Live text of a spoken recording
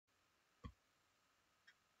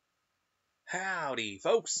Howdy,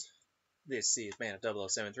 folks! This is Man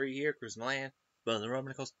of 0073 here, cruising the land, buzzing the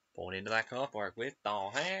rubbernecles, pulling into that car park with the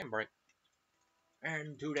handbrake.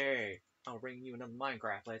 And today, I'll bring you another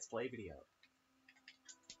Minecraft Let's Play video.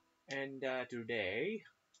 And today,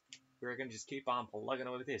 we're going to just keep on plugging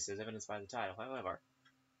away with this, as evidenced by the title. However,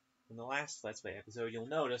 in the last Let's Play episode, you'll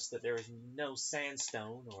notice that there is no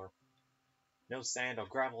sandstone, or no sand or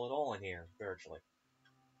gravel at all in here, virtually.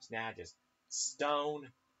 It's now just stone,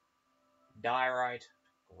 diorite,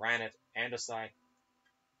 granite, andesite,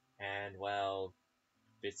 and, well,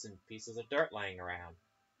 bits and pieces of dirt laying around.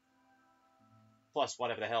 Plus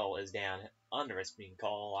whatever the hell is down under us, being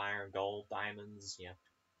coal, iron, gold, diamonds, you know.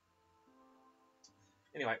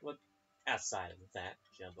 Anyway, look, outside of that,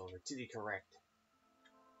 jump over to the correct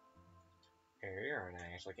area, and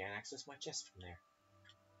I actually can't access my chest from there.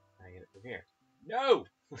 I get it from here. No!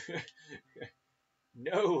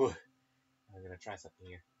 No! I'm gonna try something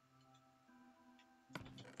here.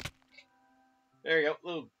 There you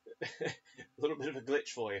go, little bit of a glitch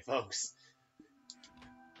for you, folks.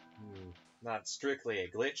 Not strictly a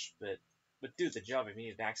glitch, but do the job if you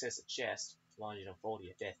need to access a chest, as long as you don't fall to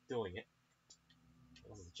your death doing it. That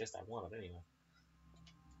wasn't the chest I wanted anyway.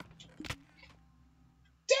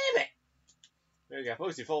 Damn it! There you go,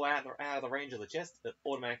 folks. You fall out of the range of the chest, it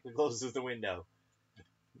automatically closes the window.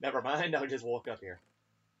 Never mind, I'll just walk up here.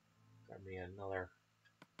 Grab me another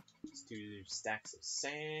 2 stacks of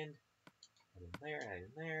sand. Add in there, add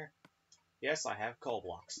in there. Yes, I have coal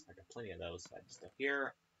blocks. I got plenty of those. I just up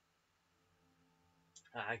here.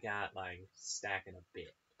 I got like stacking a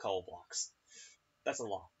bit coal blocks. That's a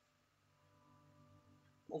lot.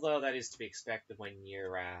 Although that is to be expected when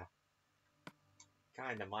you're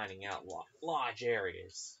kind of mining out large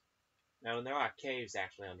areas. Now, and there are caves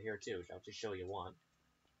actually on here too, which I'll just show you one.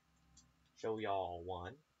 Show y'all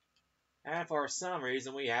one. And for some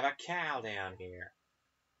reason, we have a cow down here.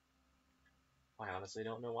 I honestly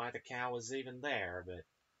don't know why the cow was even there,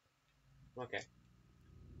 but okay.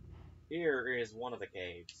 Here is one of the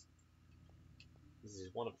caves. This is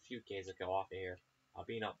one of a few caves that go off here. I've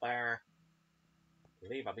been up there. I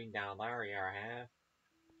believe I've been down there. Yeah, I have.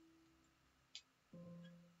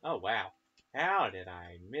 Oh, wow. How did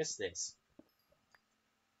I miss this?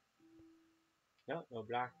 No, no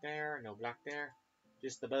block there. No block there.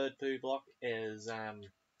 Just the bird poo block is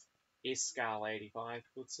Skull 85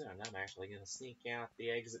 foot soon. I'm actually going to sneak out the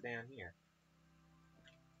exit down here.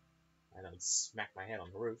 I don't smack my head on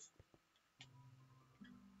the roof.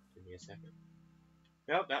 Give me a second.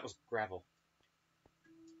 Nope, that was gravel.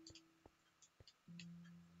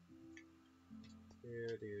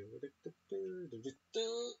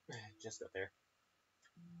 Just got there.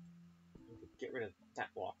 Get rid of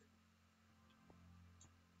that block.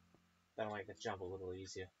 That'll make the jump a little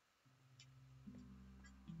easier.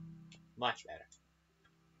 Much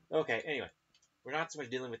better. Okay, anyway. We're not so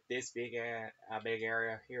much dealing with this big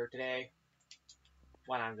area here today.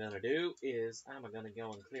 What I'm going to do is I'm going to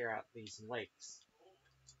go and clear out these lakes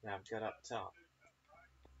that I've got up top.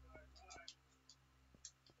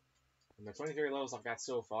 And the 23 levels I've got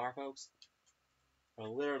so far, folks, are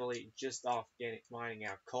literally just off mining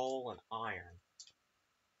out coal and iron.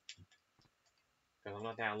 Because I'm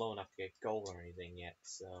not down low enough to get gold or anything yet,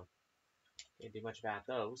 so can't do much about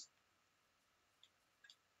those.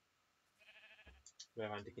 But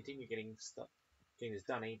if I'm to continue getting this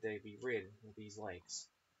done, I need to be rid of these lakes.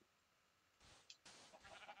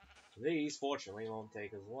 These, fortunately, won't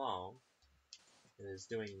take as long as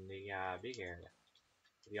doing the big area,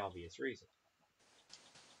 for the obvious reason.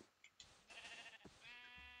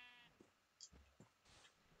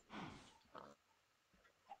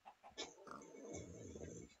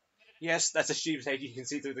 Yes, that's a sheep's head you can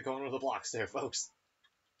see through the corner of the blocks there, folks.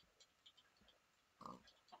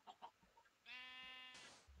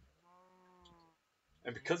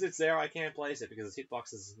 And because it's there, I can't place it because the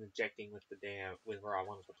hitbox is injecting with where I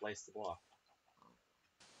wanted to place the block.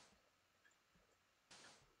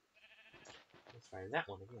 Let's try that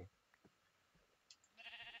one again.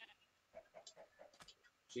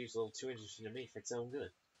 Sheep's a little too interesting to me for its own good.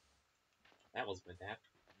 That was meant to happen.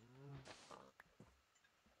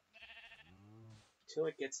 Until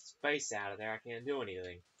it gets its face out of there, I can't do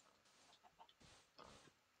anything.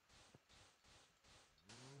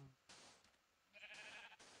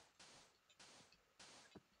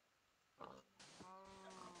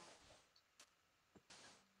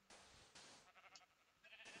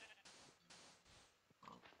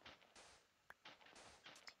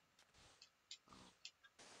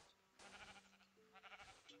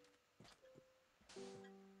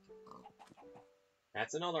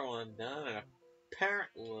 That's another one done, and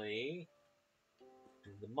apparently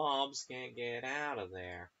The mobs can't get out of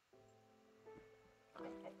there.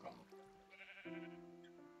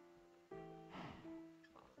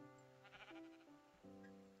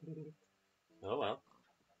 Oh well.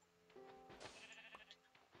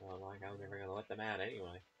 Well, like I was never gonna let them out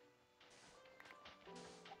anyway.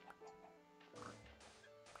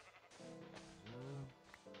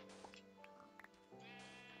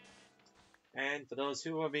 And for those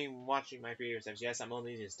who have been watching my previous episodes, yes, I'm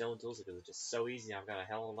only using stone tools because it's just so easy. I've got a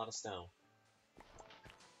hell of a lot of stone.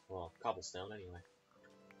 Well, cobblestone anyway.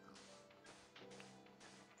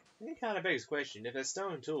 It kind of begs the question, if there's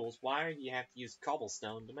stone tools, why do you have to use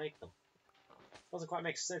cobblestone to make them? Doesn't quite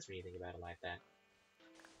make sense when you think about it like that.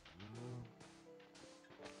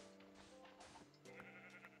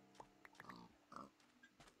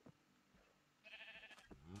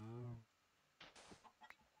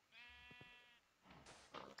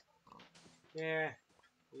 Yeah,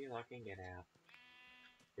 you can get out.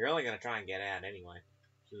 You're only gonna try and get out anyway,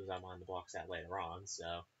 as soon as I'm on the blocks out later on,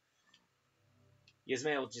 so you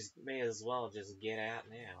may as well just get out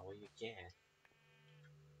now while you can.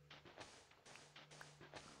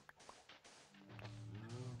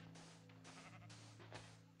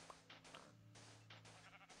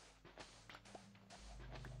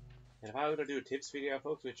 And if I were to do a tips video,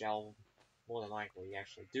 folks, which I'll more than likely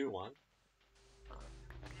actually do one,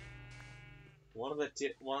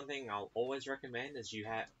 one thing I'll always recommend is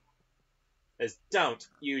don't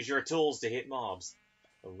use your tools to hit mobs,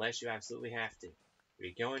 unless you absolutely have to.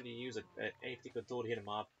 If you're going to use any particular tool to hit a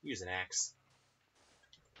mob, use an axe.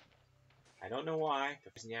 I don't know why,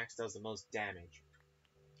 but the axe does the most damage.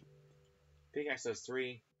 Pickaxe does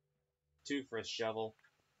 3, 2 for a shovel.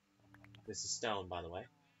 This is stone, by the way.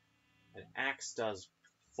 An axe does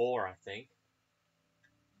 4, I think.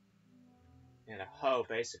 And a hoe,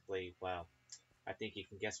 basically, well, I think you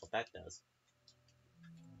can guess what that does.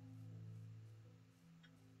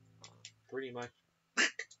 Pretty much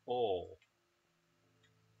all.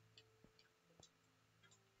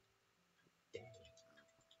 Dang.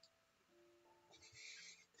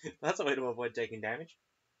 That's a way to avoid taking damage.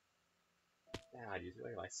 Now I just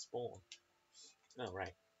where do I spawn? Oh,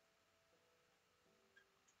 right.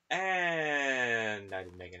 And I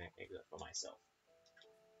didn't make an exit for myself.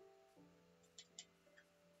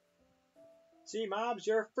 See, mobs,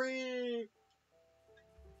 you're free!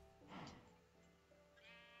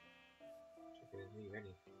 Leave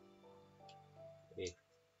any. Hey.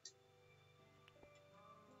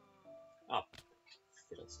 Oh,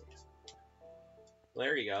 fiddlesticks. Well,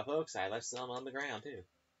 there you go, folks. I left some on the ground, too.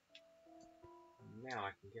 Now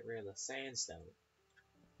I can get rid of the sandstone.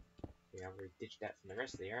 Yeah, I've already ditched that from the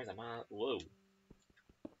rest of the areas. I'm on. Whoa.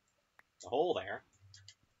 There's a hole there.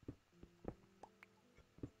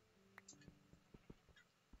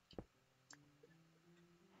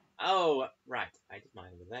 Oh, right. I did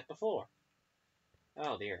mine with that before.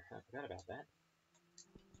 Oh dear, I forgot about that.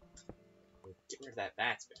 Get rid of that.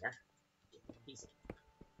 That's better. Easy.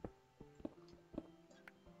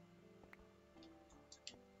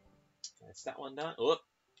 That's that one done. Oh,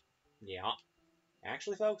 yeah.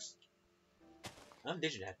 Actually, folks, I'm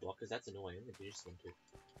ditching that block because that's annoying. I'm gonna ditch one too.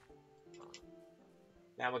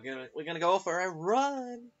 Now we're gonna go for a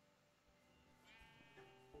run.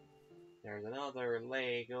 There's another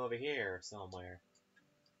lake over here somewhere.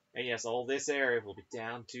 And yes, all this area will be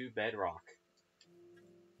down to bedrock.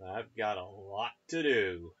 I've got a lot to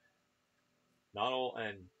do. Not all,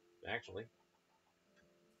 and actually,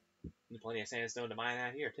 plenty of sandstone to mine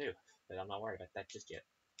out here too. But I'm not worried about that just yet.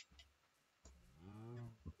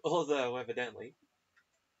 Although, evidently,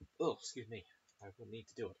 oh, excuse me, I will need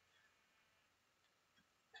to do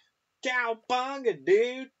it. Cowabunga,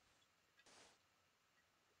 dude!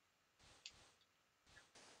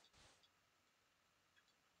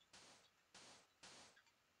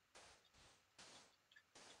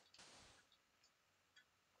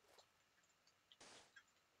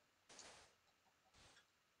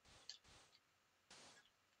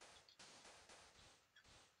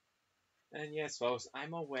 And yes, folks,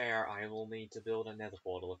 I'm aware I will need to build a nether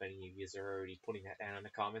portal if any of you are already putting that down in the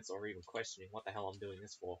comments or even questioning what the hell I'm doing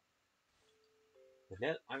this for.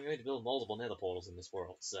 I'm going to build multiple nether portals in this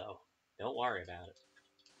world, so don't worry about it.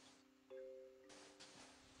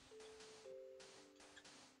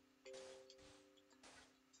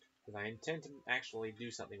 Because I intend to actually do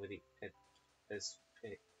something with this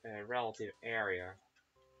relative area,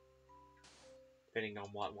 depending on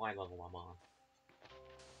what Y level I'm on.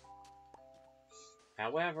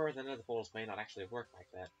 However, the nether portals may not actually work like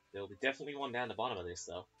that. There'll be definitely one down the bottom of this,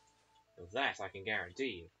 though. So that I can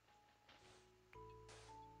guarantee you.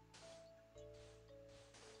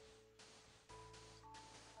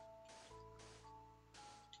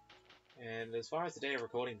 And as far as the day of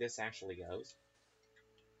recording this actually goes,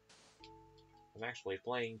 I'm actually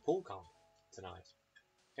playing pool comp tonight.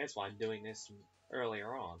 Hence why I'm doing this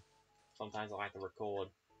earlier on. Sometimes I like to record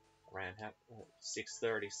around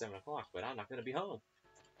 6:30, 7 o'clock, but I'm not going to be home.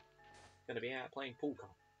 I'm going to be out playing pool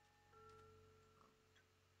comp.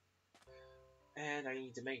 And I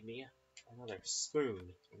need to make me another spoon.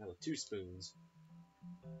 Another 2 spoons.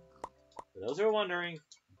 For those who are wondering,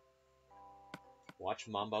 watch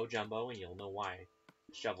Mumbo Jumbo and you'll know why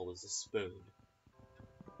the shovel is a spoon.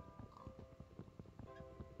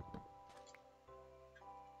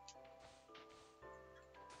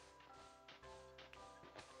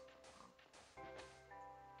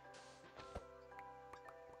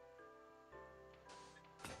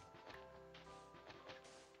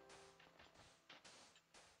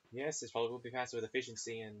 Yes, this probably will be faster with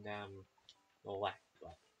efficiency and all that,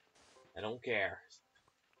 but I don't care.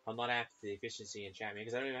 I'm not after the efficiency in chat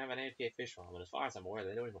because I don't even have an AFK fish farm, and as far as I'm aware,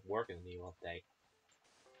 they don't even work in the new update.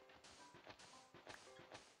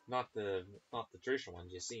 Not the traditional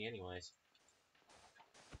ones you see anyways.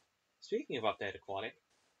 Speaking of update aquatic,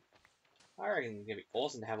 I reckon it's gonna be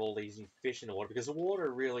awesome to have all these new fish in the water because the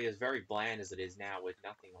water really is very bland as it is now with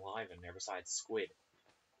nothing alive in there besides squid.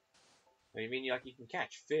 I mean, you can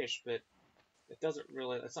catch fish, but it's not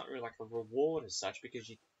really like a reward as such because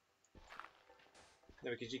you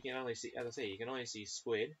can only see, as I say, you can only see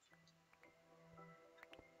squid.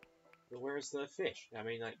 But where's the fish? I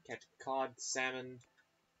mean, like catch cod, salmon,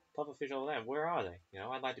 pufferfish, all that. Where are they? You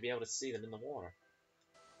know, I'd like to be able to see them in the water.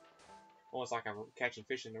 Almost like I'm catching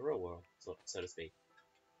fish in the real world, so to speak.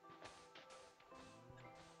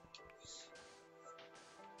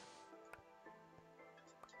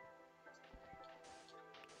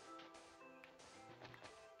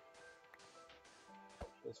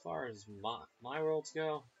 As far as my worlds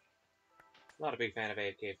go, I'm not a big fan of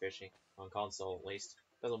AFK fishing, on console at least.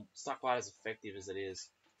 It's not quite as effective as it is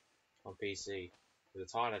on PC.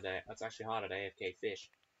 It's actually harder to AFK fish.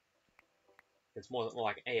 It's more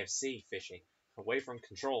like AFC fishing, away from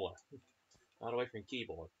controller, not away from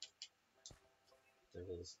keyboard.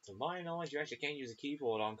 To my knowledge, you actually can't use a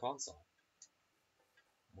keyboard on console.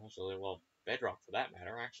 Actually, well, Bedrock for that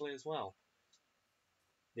matter, actually, as well.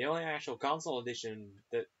 The only actual console edition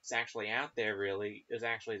that's actually out there, really, is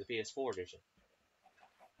actually the PS4 edition.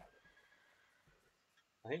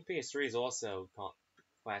 I think PS3 is also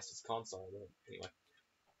classed as console, but anyway.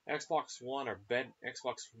 Xbox One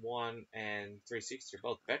and 360 are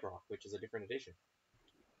both Bedrock, which is a different edition.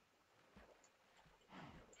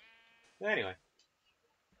 But anyway,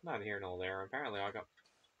 not here nor there. Apparently, I got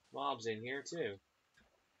mobs in here too.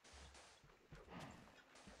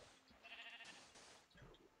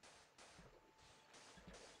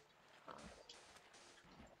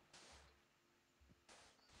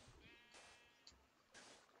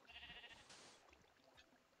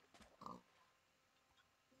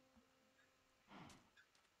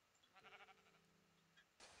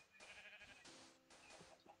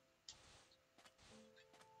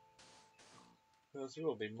 There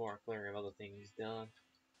will be more clearing of other things done.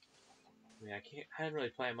 I mean, I hadn't really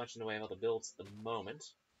planned much in the way of other builds at the moment.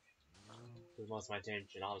 Because most of my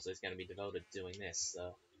attention, obviously, is going to be devoted to doing this,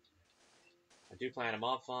 so. I do plan a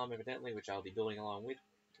mob farm, evidently, which I'll be building along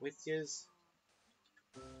with yous.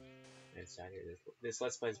 This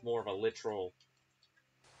Let's Play is more of a literal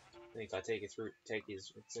thing, so I take you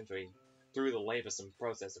essentially through the laboursome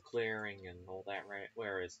process of clearing and all that, right?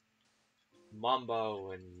 Whereas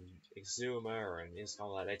Mumbo and Exuma and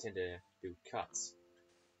Install, they tend to do cuts.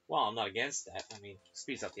 Well, I'm not against that. I mean, it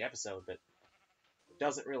speeds up the episode, but it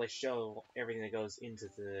doesn't really show everything that goes into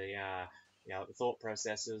the the thought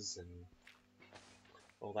processes and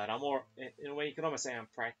all that. I'm more, in a way, you can almost say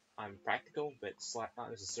I'm practical, but not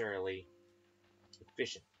necessarily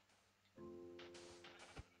efficient.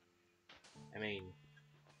 I mean,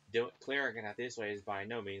 clearing it out this way is by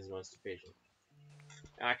no means the most efficient.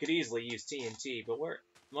 Now, I could easily use TNT, but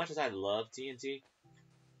much as I love TNT,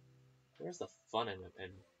 where's the fun in it?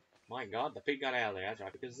 And my God, the pig got out of there. That's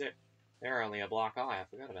right, because they're only a block high. I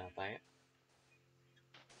forgot about that.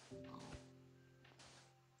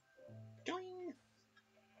 Doing.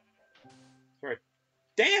 Sorry.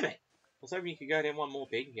 Damn it! I was hoping you could go down one more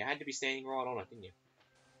pig. You had to be standing right on it, didn't you?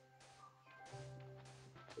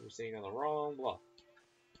 So we're sitting on the wrong block.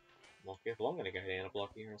 Well, careful, I'm gonna go down a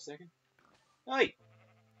block here in a second. Hey!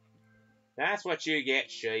 That's what you get,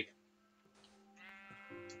 sheep.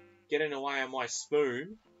 Get in the way of my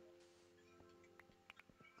spoon.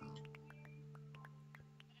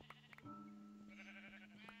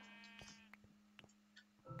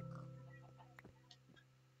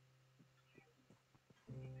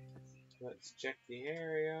 Let's check the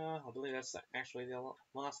area. I believe that's actually the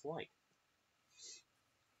last light.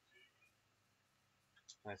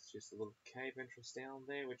 That's just a little cave entrance down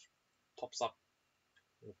there, which pops up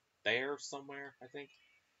there somewhere, I think.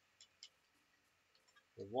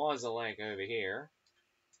 There was a lake over here.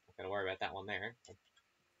 Not gonna worry about that one there.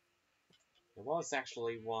 There was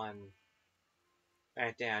actually one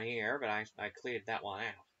right down here, but I cleared that one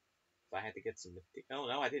out. So I had to get some. Oh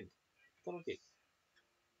no, I didn't. I thought I did.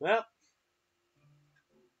 Well,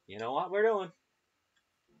 you know what we're doing.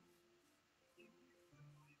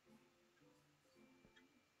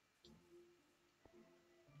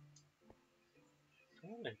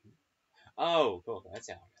 Oh, cool. That's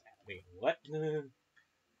how I got out. I mean, what?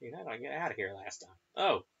 How did I get out of here last time?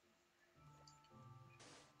 Oh,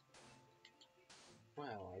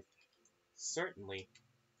 well, I certainly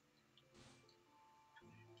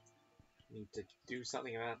need to do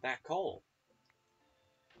something about that coal.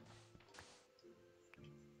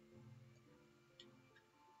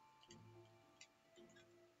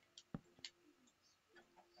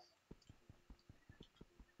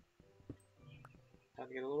 Time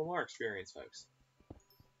to get a little more experience, folks.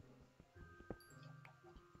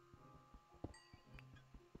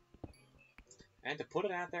 And to put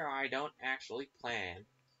it out there, I don't actually plan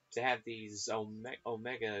to have these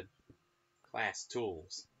Omega class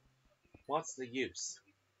tools. What's the use?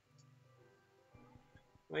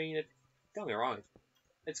 I mean, don't get me wrong,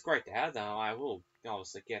 it's great to have them. I will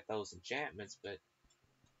obviously get those enchantments, but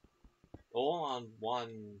all on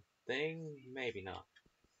one thing? Maybe not.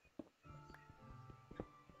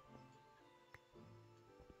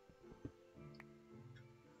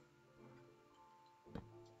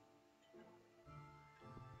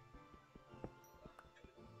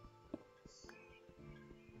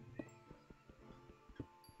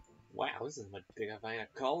 Wow, this is a much bigger vein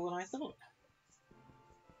of coal than I thought.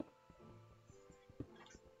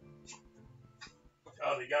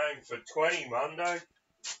 Are they going for 20 Monday?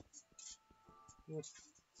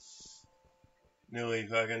 Nearly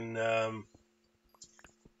fucking,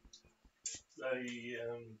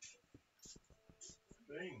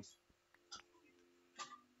 things.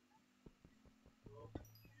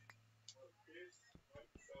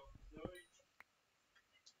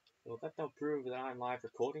 Well, that don't prove that I'm live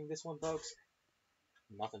recording this one, folks.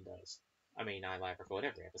 Nothing does. I mean, I live record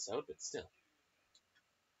every episode, but still.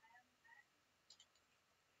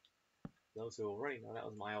 Those who already know, that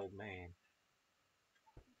was my old man.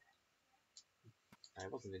 I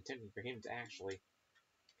wasn't intending for him to actually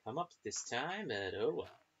come up this time, but oh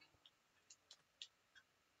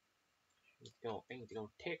well. I need to go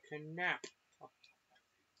take a nap.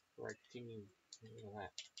 Before I continue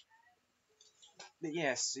that. But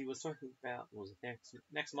yes, he was talking about was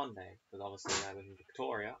next Monday, because obviously I live in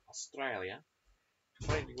Victoria, Australia.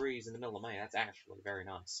 20 degrees in the middle of May, that's actually very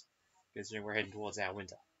nice, considering we're heading towards our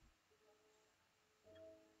winter.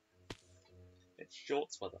 It's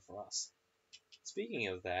shorts weather for us. Speaking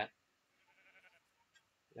of that,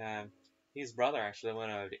 his brother actually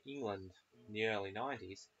went over to England in the early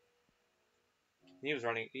 90s. He was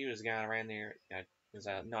going around there, it was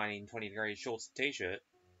a 19, 20 degree shorts t-shirt.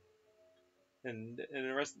 And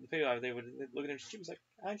the rest of the people over there would look at him, she was like,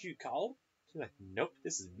 aren't you cold? She's like, nope,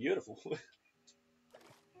 this is beautiful.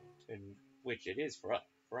 And which it is for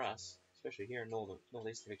us, especially here in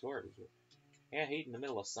northeastern Victoria. Our heat in the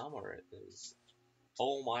middle of summer is,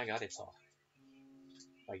 oh my god, it's hot.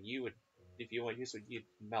 Like you would, if you were used to it, you'd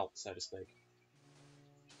melt, so to speak.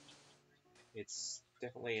 It's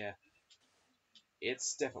definitely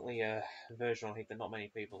a version of heat that not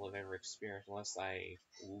many people have ever experienced unless they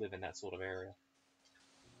live in that sort of area.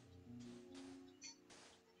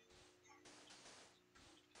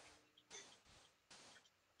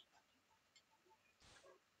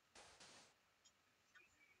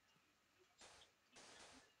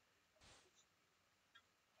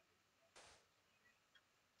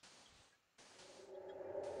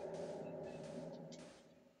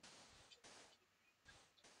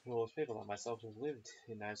 Well, as people like myself who've lived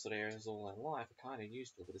in those sort of areas all their life are kind of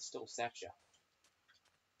used to it, but it still saps you.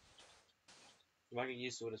 You might get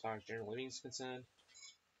used to it as far as general living is concerned,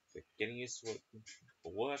 but getting used to it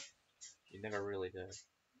for work, you never really do.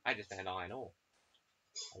 I just found iron ore.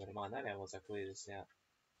 I'm gonna mine that out once I clear this out.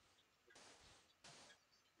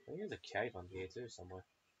 I think there's a cave under here too somewhere.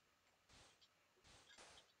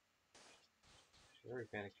 I already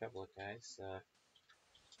found a couple of caves, so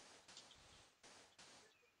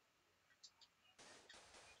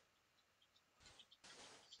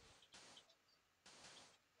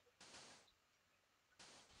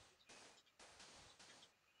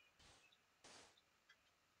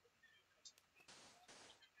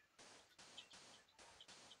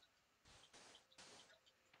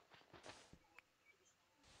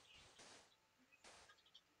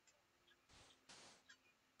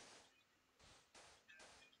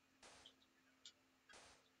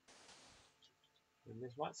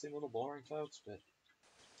This might seem a little boring, folks, but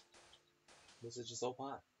this is just all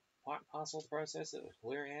part and parcel of the process of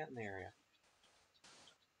clearing out an area.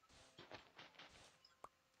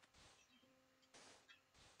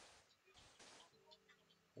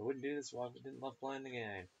 I wouldn't do this if I didn't love playing the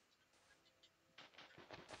game.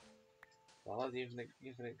 I love the infinite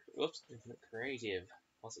creative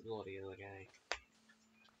possibility of the game.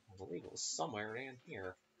 I believe it was somewhere around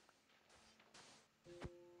here.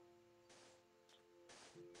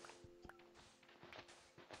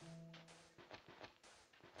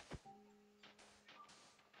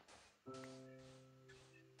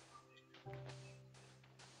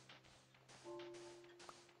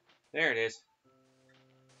 There it is.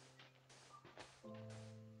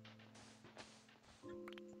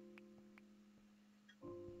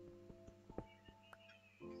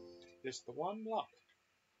 Just the one block.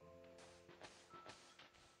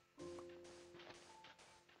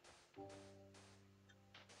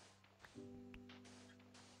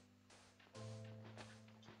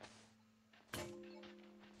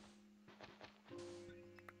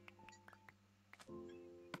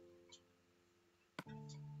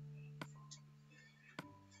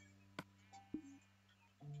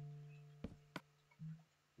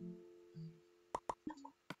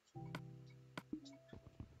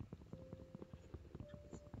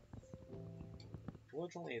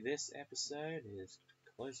 Fortunately, this episode is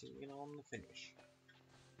closing in on the finish.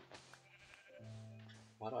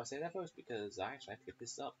 Why do I say that, folks? Because I actually have to get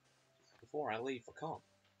this up before I leave for comp.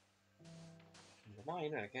 With my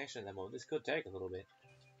internet connection at the moment, this could take a little bit.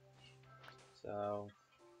 So,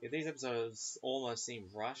 if these episodes almost seem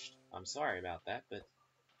rushed, I'm sorry about that, but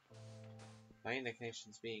my internet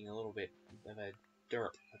connection's being a little bit of a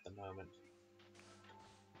derp at the moment.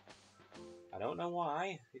 I don't know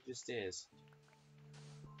why, it just is.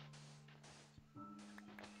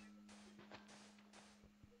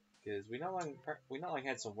 Because we not long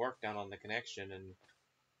had some work done on the connection, and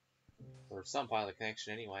or some part of the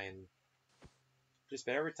connection anyway, and just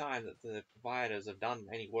about every time that the providers have done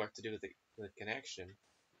any work to do with the connection,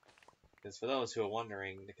 because for those who are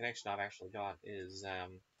wondering, the connection I've actually got is a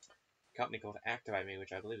company called Activate Me,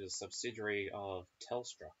 which I believe is a subsidiary of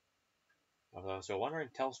Telstra. For those who are wondering,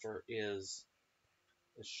 Telstra is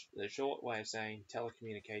the short way of saying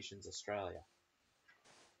Telecommunications Australia.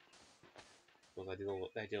 Because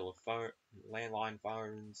they deal with landline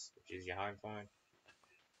phones, which is your home phone,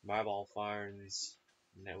 mobile phones,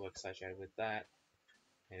 network associated with that,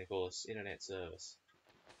 and of course internet service.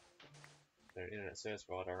 So an internet service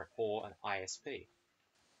provider or an ISP.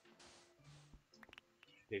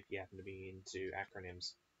 If you happen to be into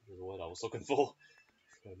acronyms, which is the word I was looking for.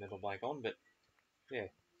 I'll never blank on, but yeah.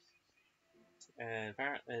 And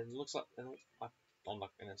apparently, it looks like, I'm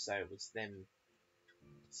not going to say it was them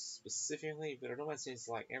specifically, but it almost seems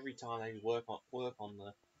like every time they work on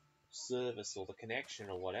the service or the connection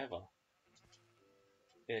or whatever,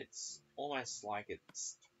 it's almost like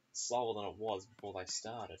it's slower than it was before they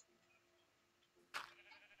started.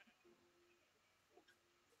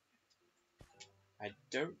 I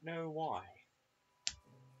don't know why.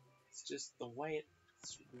 It's just the way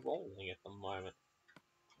it's rolling at the moment.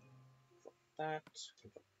 That,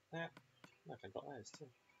 that, I can drop those too.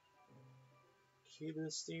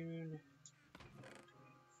 Keyboard steering.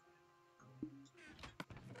 Do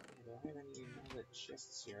I have any other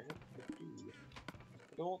chests here?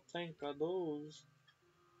 I don't think I do.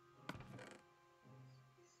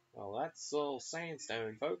 Well, that's all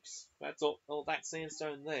sandstone, folks. That's all that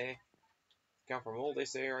sandstone there. Come from all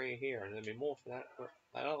this area here, and there'll be more for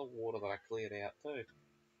that other water that I cleared out too.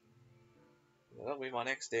 That'll be my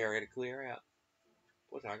next area to clear out.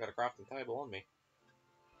 Fortunately, I got a crafting table on me.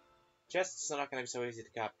 Chests are not going to be so easy to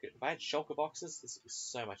cap. If I had shulker boxes, this would be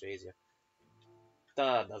so much easier.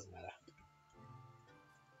 Doesn't matter.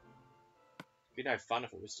 It'd be no fun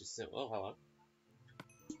if it was just simple. Oh, hello.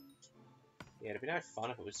 Yeah, it'd be no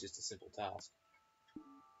fun if it was just a simple task.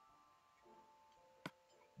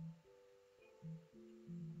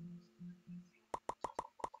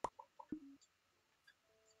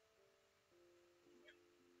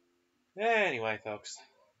 Anyway, folks.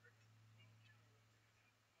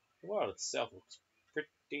 The world itself looks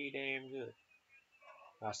pretty damn good.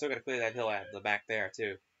 I still got to clear that hill out the back there,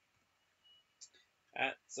 too.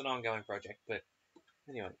 It's an ongoing project, but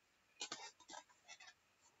anyway.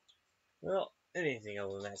 Well, anything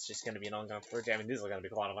other than that's just going to be an ongoing project. I mean, this is going to be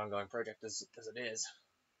quite an ongoing project as it is.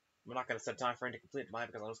 I'm not going to set a time frame to complete mine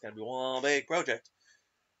because I know it's going to be one big project.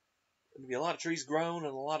 There's going to be a lot of trees grown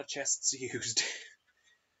and a lot of chests used.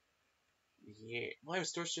 Yeah, my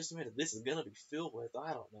storage estimated this is going to be filled with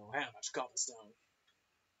I don't know how much cobblestone.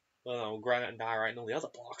 Well, I'll grind it and die right in all the other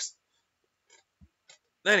blocks.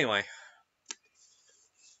 Anyway,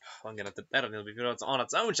 I'm gonna have to, that'll be on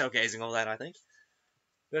its own showcasing all that, I think.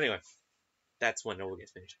 But anyway, that's when it all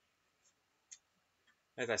gets finished.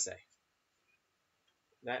 As I say,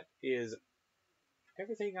 that is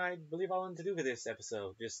everything I believe I wanted to do for this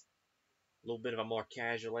episode. Just a little bit of a more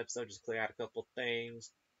casual episode, just clear out a couple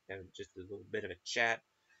things, and just a little bit of a chat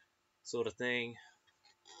sort of thing.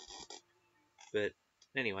 But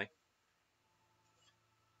anyway,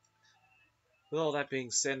 with all that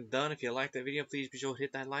being said and done, if you liked that video, please be sure to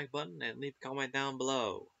hit that like button and leave a comment down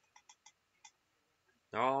below.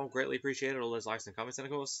 They're all greatly appreciated, all those likes and comments, and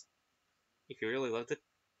of course, if you really loved it,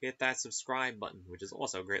 hit that subscribe button, which is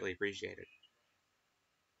also greatly appreciated.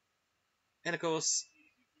 And of course,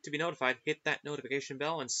 to be notified, hit that notification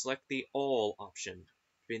bell and select the all option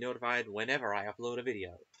to be notified whenever I upload a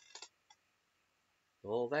video.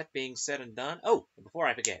 All that being said and done, oh, before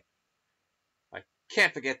I forget, I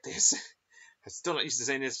can't forget this. I'm still not used to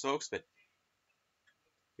saying this, folks, but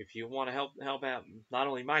if you want to help out not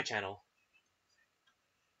only my channel,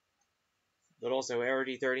 but also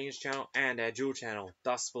RD13's channel and our dual channel,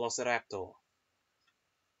 Das Velociraptor,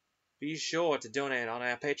 be sure to donate on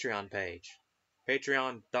our Patreon page.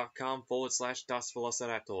 Patreon.com/Das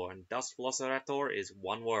Velociraptor, and Das Velociraptor is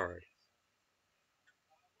one word.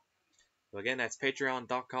 So again, that's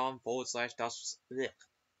patreon.com/Das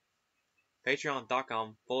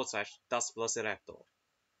Patreon.com/Das Velociraptor.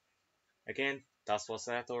 Again, Das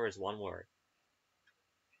Velociraptor is one word.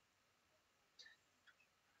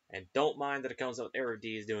 And don't mind that it comes up with error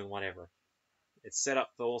D is doing whatever. It's set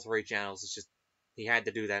up for all three channels. It's just he had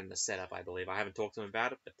to do that in the setup, I believe. I haven't talked to him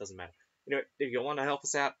about it, but it doesn't matter. You know, if you want to help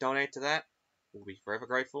us out, donate to that. We'll be forever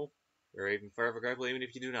grateful. We're even forever grateful even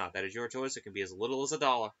if you do not. That is your choice. It can be as little as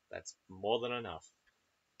 $1. That's more than enough.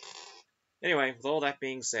 Anyway, with all that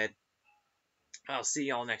being said, I'll see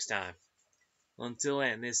y'all next time. Until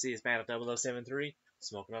then, this is Man of 0073,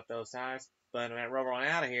 smoking up those ties, burning that rubber on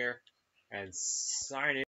out of here, and signing